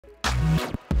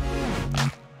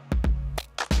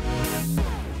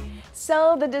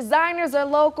So the designers are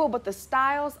local, but the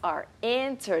styles are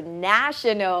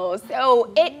international.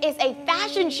 So it is a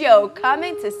fashion show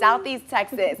coming to Southeast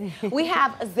Texas. We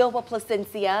have Zilva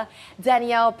Placencia,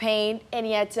 Danielle Payne, and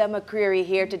Yetta McCreary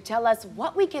here to tell us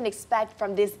what we can expect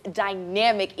from this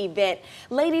dynamic event.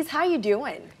 Ladies, how you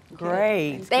doing?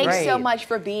 Great. Thanks so much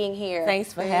for being here.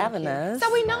 Thanks for having us.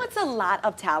 So we know it's a lot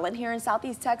of talent here in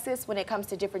Southeast Texas when it comes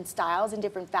to different styles and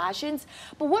different fashions,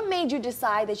 but what made you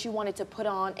decide that you wanted to put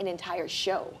on an entire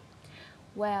show?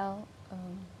 Well,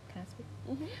 can I speak?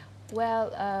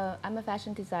 Well, I'm a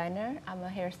fashion designer. I'm a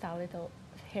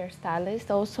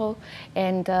hairstylist also,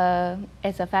 and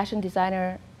as a fashion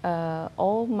designer,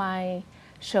 all my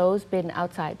shows been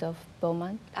outside of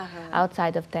Beaumont,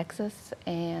 outside of Texas,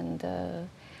 and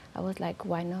I was like,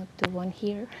 why not do one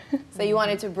here? So you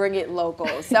wanted to bring it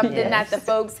local, something that the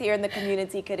folks here in the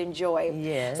community could enjoy.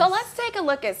 Yes. So let's take a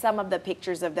look at some of the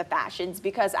pictures of the fashions,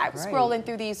 because I was scrolling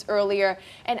through these earlier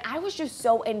and I was just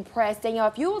so impressed. Danielle,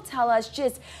 if you will tell us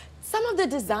just some of the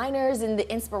designers and the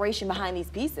inspiration behind these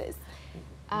pieces.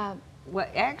 Well,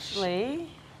 actually,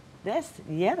 that's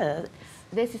Yetta's.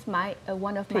 This is my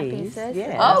one of my pieces.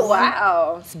 Yes. Oh,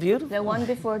 wow. It's beautiful. The one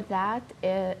before that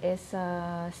is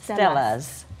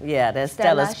Stella's. Yeah, that's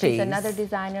Stella's piece. She's another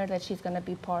designer that she's going to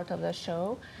be part of the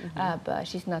show, but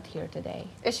she's not here today.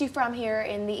 Is she from here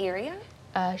in the area?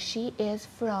 She is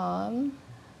from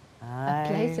a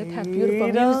place that has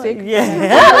beautiful music.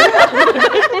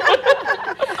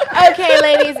 Okay,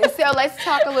 ladies, so let's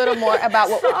talk a little more about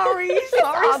what... Sorry,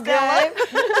 Stella.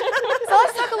 So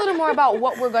let's talk a little more about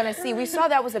what we're going to see. We saw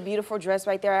that was a beautiful dress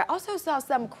right there. I also saw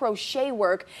some crochet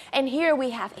work, and here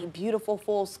we have a beautiful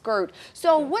full skirt.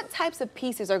 So what types of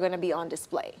pieces are going to be on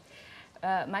display?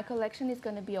 My collection is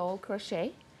going to be all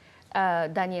crochet.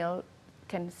 Danielle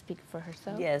can speak for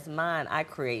herself. Yes, mine, I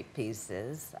create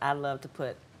pieces. I love to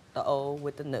put the old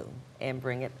with the new and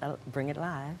bring it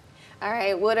live. All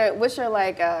right, what's your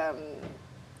like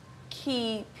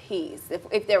key piece?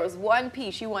 If there was one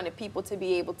piece you wanted people to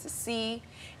be able to see,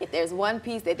 if there's one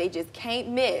piece that they just can't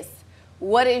miss,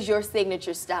 what is your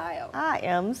signature style? I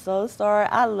am so sorry.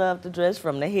 I love the dress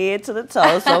from the head to the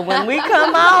toe. So when we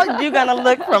come out, you're gonna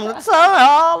look from the toe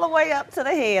all the way up to the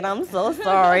head. I'm so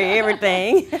sorry,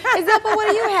 everything. Zilva, what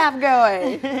do you have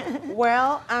going?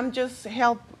 Well, I'm just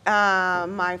help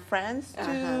my friends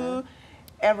to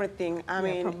everything. I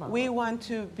mean, we want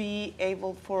to be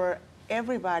able for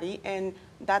everybody, and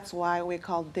that's why we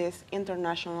call this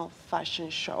international fashion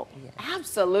show.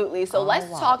 Absolutely. So let's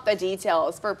talk the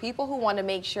details for people who want to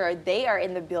make sure they are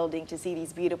in the building to see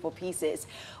these beautiful pieces.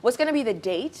 What's going to be the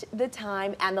date, the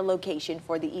time, and the location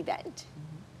for the event?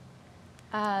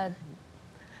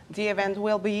 The event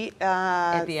will be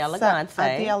at the Elegante.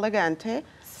 At the Elegante.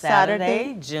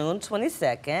 Saturday, June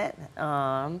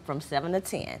 22nd, from 7 to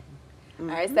 10. All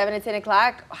right, 7 to 10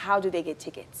 o'clock. How do they get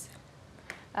tickets?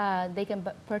 They can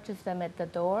purchase them at the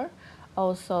door.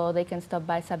 Also, they can stop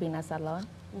by Sabina's salon.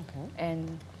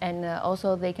 And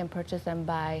also they can purchase them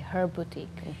by her boutique.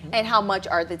 And how much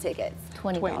are the tickets?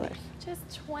 $20. Just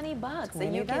 20 bucks,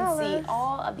 and you can see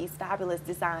all of these fabulous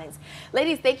designs.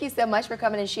 Ladies, thank you so much for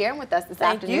coming and sharing with us this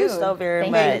afternoon. Thank you so very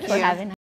much. Thank you for having us.